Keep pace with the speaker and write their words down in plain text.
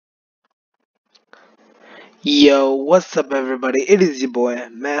Yo, what's up everybody? It is your boy,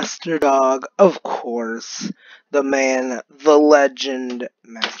 Master Dog, of course. The man, the legend,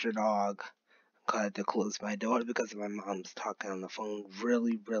 Master Dog. I had to close my door because my mom's talking on the phone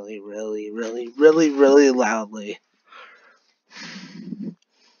really loudly.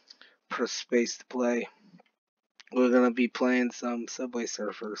 Press space to play. We're gonna be playing some Subway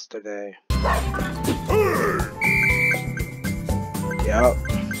Surfers today. Yup.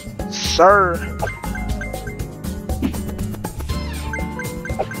 Sir!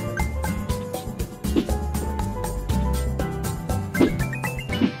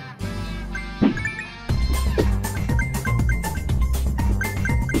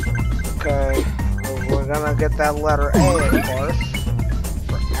 Okay, we're gonna get that letter A, of course,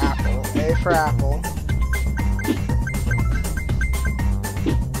 for apple. A for apple.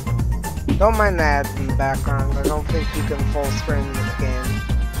 Don't mind the ads in the background. I don't think you can full screen this game.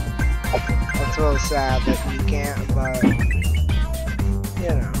 It's really sad that you can't, but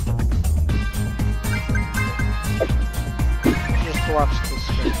you know, just watch the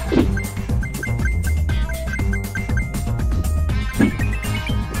screen.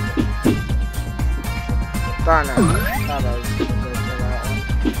 Darn it, I thought I was gonna go for that one.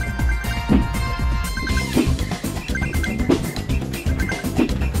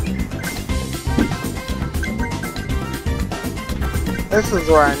 This is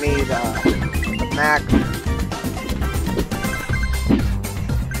where I need the magnet.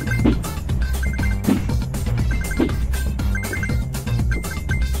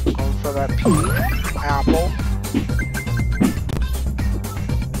 Going for that P, apple.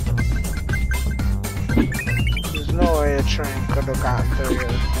 No way a train could have gotten through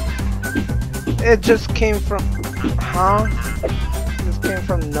here. It just came from... Huh? It just came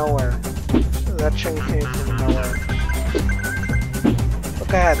from nowhere. That train came from nowhere.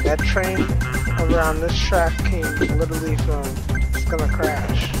 Look ahead, that train around this track came literally from... It's gonna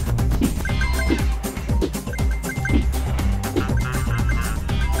crash.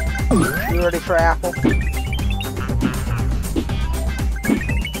 You ready for apple?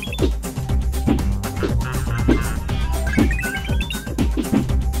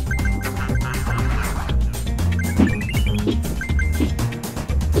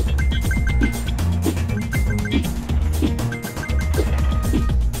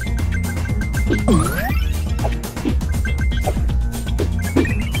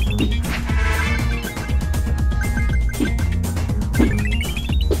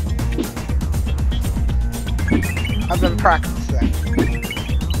 I've been practicing.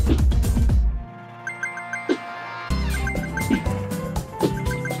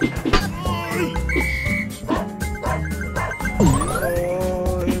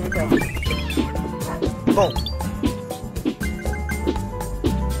 Oh, here we go. Boom.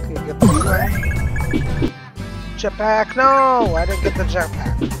 Can you get the play? Jetpack? No! I didn't get the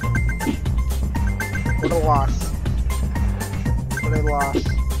jetpack. What a loss. What a loss.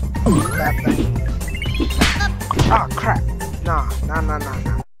 That thing. Oh crap! Nah.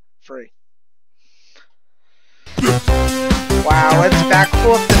 Free. Wow, it's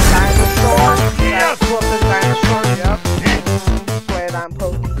Backflip the Dinosaur. Backflip the Dinosaur, yep. Play it on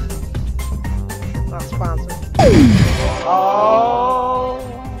Pokey. Not sponsored. Oh!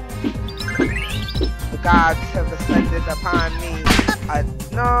 The gods have ascended upon me.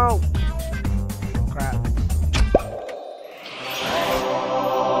 No! Crap.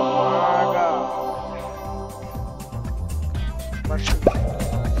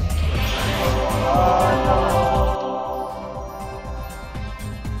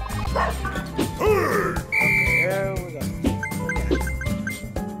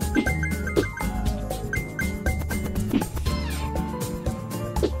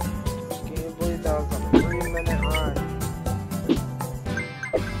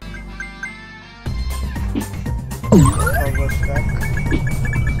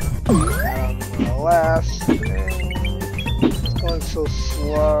 Last thing. It's going so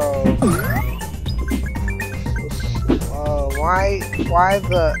slow. So slow. Why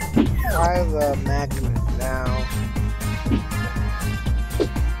the magnet now?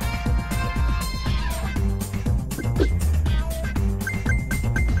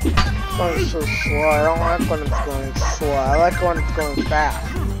 It's going so slow. I don't like when it's going slow. I like when it's going fast.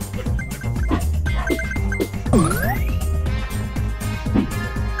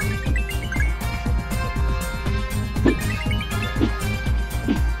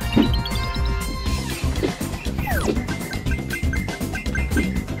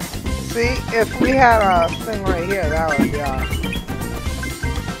 See, if we had a thing right here, that would be awesome.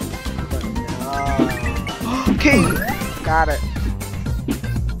 But no. Okay, got it.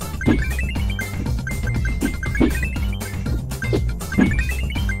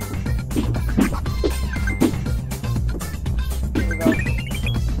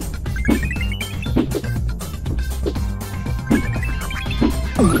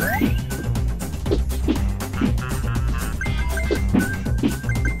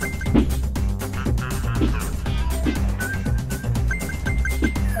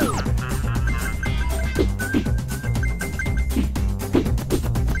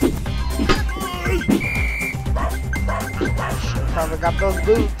 Probably got those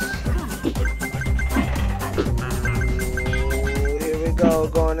boots. Ooh, here we go,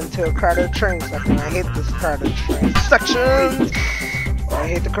 going into a crowded train section. I hate this crowded train sections. I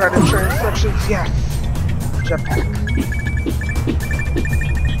hate the crowded train sections. Yes. Jetpack.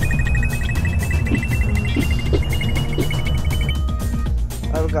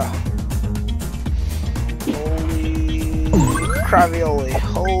 There we go. Holy cravioli.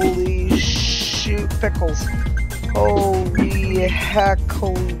 Holy shoot pickles. Holy heck.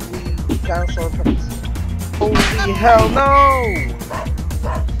 Holy dinosaur pickles. Holy hell no!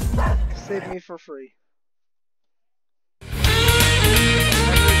 Save me for free. That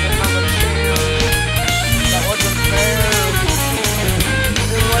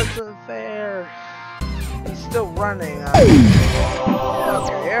wasn't fair. He's still running.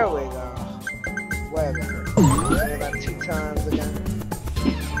 Okay, here we go. Way better. Say that 2 times again.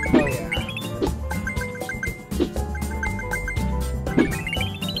 Oh yeah.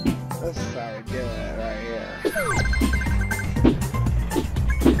 This is how we do it right here.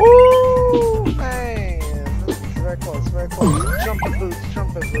 Ooh, man. This is very close, very close. Jumping boots,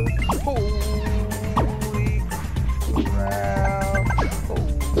 jumping boots. Holy crap.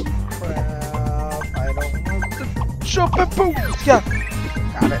 Holy crap. I don't want to jumping boots. Yeah.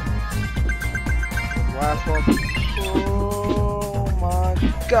 Got it. Last one. Oh my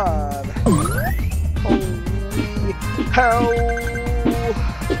god. Holy hell.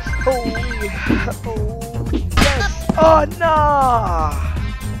 Holy hell. Yes. Oh no.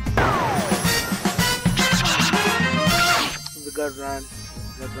 It's a good run.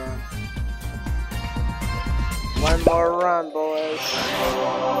 It's a good run. One more run, boys.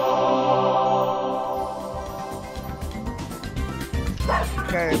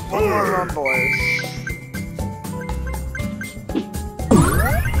 Okay, one more run, boys.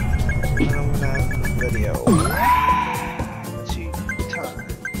 And I'm gonna end the video. 2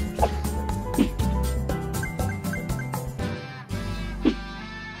 times.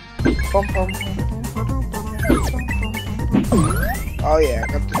 Oh yeah,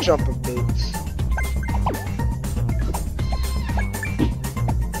 I got the jumper boots.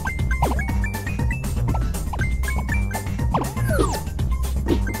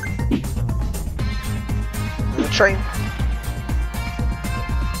 And the train.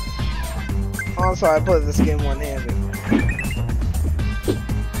 Also, I put this game one-handed.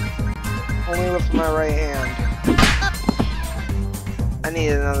 Only with my right hand. I need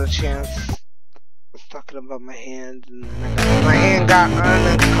another chance. I was talking about my hand, and my hand got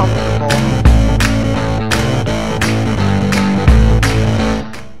uncomfortable.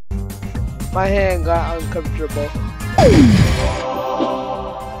 My hand got uncomfortable.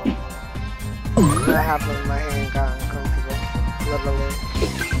 That happened, my hand got uncomfortable. Literally.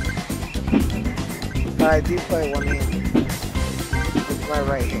 But I do play one-handed. With my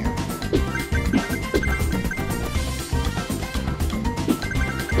right hand.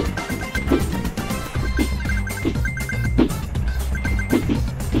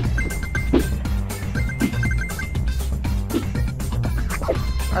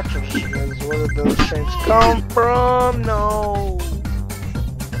 Actual question is, where did those trains come from? No.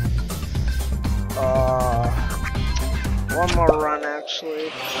 One more run, actually.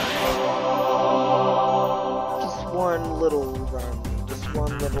 Just one little run. Just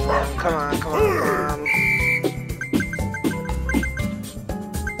one little run. Come on, come on, come on.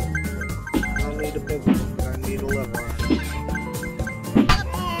 I don't need a big one, but I need a little run.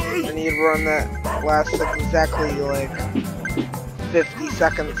 I need to run that lasts exactly like 50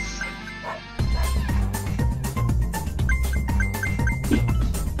 seconds.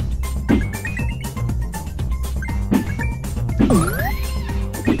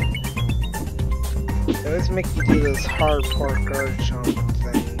 They always make you do those hard parkour jump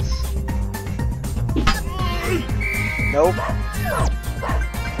things. Nope.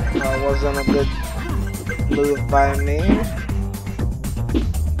 That wasn't a good move by me.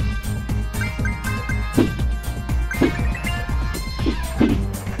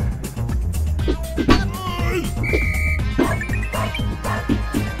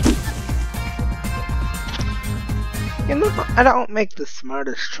 You know, I don't make the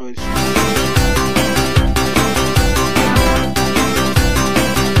smartest choices.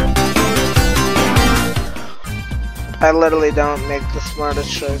 I literally don't make the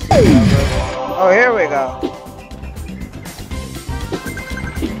smartest choices ever. Oh, here we go.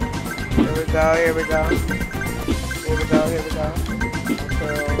 Here we go, here we go. Here we go, here we go.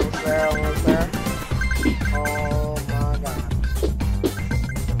 Almost there, almost there. Oh my god.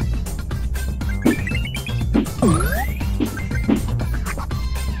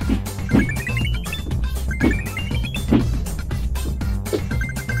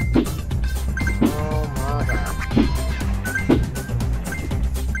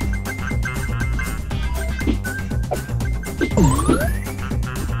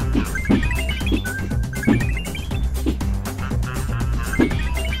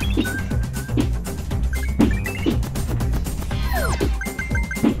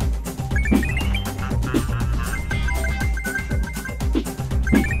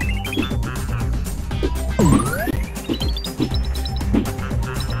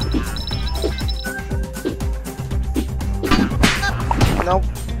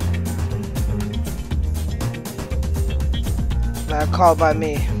 Called by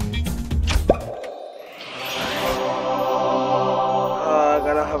me. I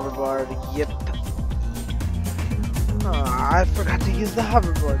got a hoverboard. Yep. I forgot to use the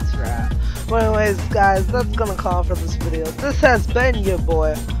hoverboard strap. Well, anyways, guys, that's gonna call for this video. This has been your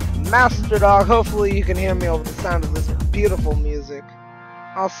boy, Master Dog. Hopefully you can hear me over the sound of this beautiful music.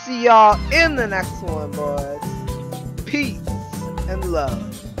 I'll see y'all in the next one, boys. Peace and love.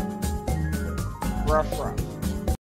 Rough, rough.